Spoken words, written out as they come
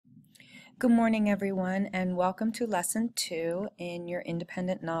Good morning, everyone, and welcome to Lesson 2 in your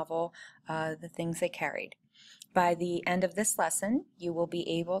independent novel, The Things They Carried. By the end of this lesson, you will be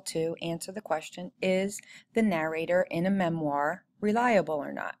able to answer the question, is the narrator in a memoir reliable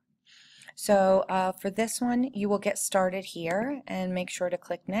or not? So for this one, you will get started here and make sure to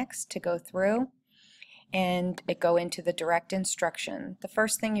click Next to go through and go into the direct instruction. The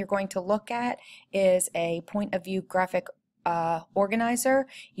first thing you're going to look at is a point of view graphic organizer.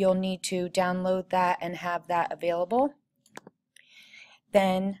 You'll need to download that and have that available.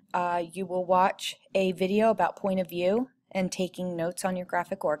 Then you will watch a video about point of view and taking notes on your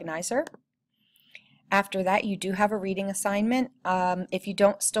graphic organizer. After that, you do have a reading assignment. If you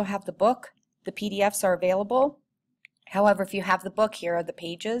don't still have the book, the PDFs are available. However, if you have the book, here are the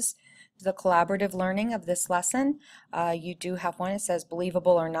pages. The collaborative learning of this lesson. You do have one. It says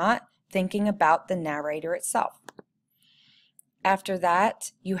believable or not, thinking about the narrator itself. After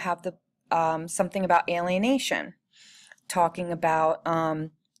that, you have the something about alienation, talking about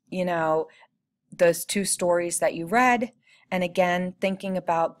those two stories that you read, and again thinking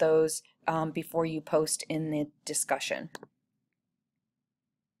about those before you post in the discussion.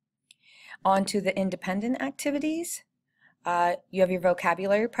 On to the independent activities. You have your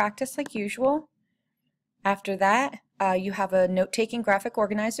vocabulary practice like usual. After that, you have a note-taking graphic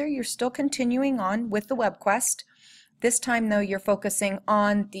organizer. You're still continuing on with the web quest. This time, though, you're focusing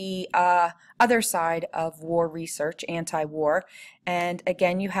on the other side of war research, anti-war, and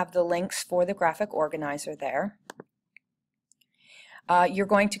again, you have the links for the graphic organizer there. You're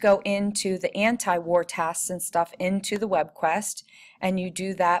going to go into the anti-war tasks and stuff into the web quest, and you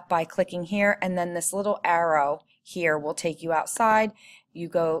do that by clicking here, and then this little arrow here will take you outside. You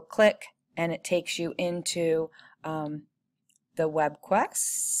go click, and it takes you into the web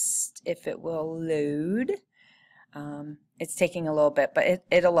quest, if it will load. It's taking a little bit, but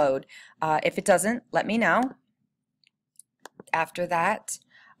it'll load. If it doesn't, let me know. After that,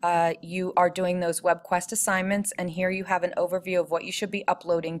 you are doing those web quest assignments, and here you have an overview of what you should be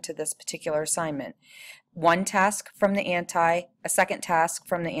uploading to this particular assignment. One task from the anti, a second task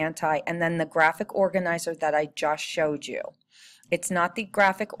from the anti, and then the graphic organizer that I just showed you. It's not the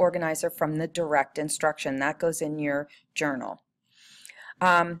graphic organizer from the direct instruction. That goes in your journal.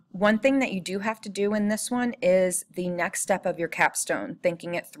 One thing that you do have to do in this one is the next step of your capstone,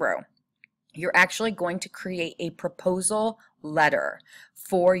 thinking it through. You're actually going to create a proposal letter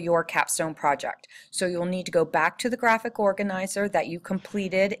for your capstone project. So you'll need to go back to the graphic organizer that you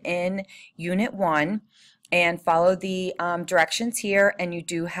completed in Unit 1 and follow the directions here, and you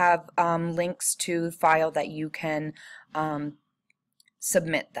do have links to the file that you can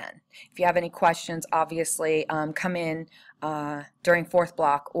submit then. If you have any questions, obviously come in during fourth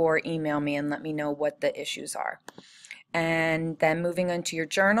block or email me and let me know what the issues are. And then moving into your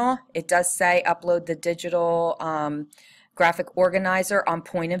journal, it does say upload the digital graphic organizer on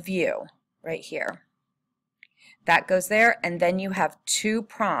point of view right here. That goes there, and then you have two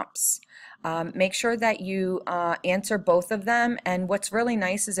prompts. Make sure that you answer both of them, and what's really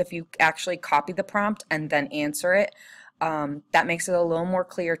nice is if you actually copy the prompt and then answer it. That makes it a little more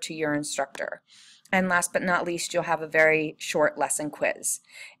clear to your instructor. And last but not least, you'll have a very short lesson quiz.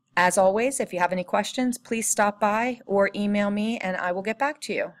 As always, if you have any questions, please stop by or email me and I will get back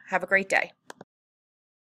to you. Have a great day.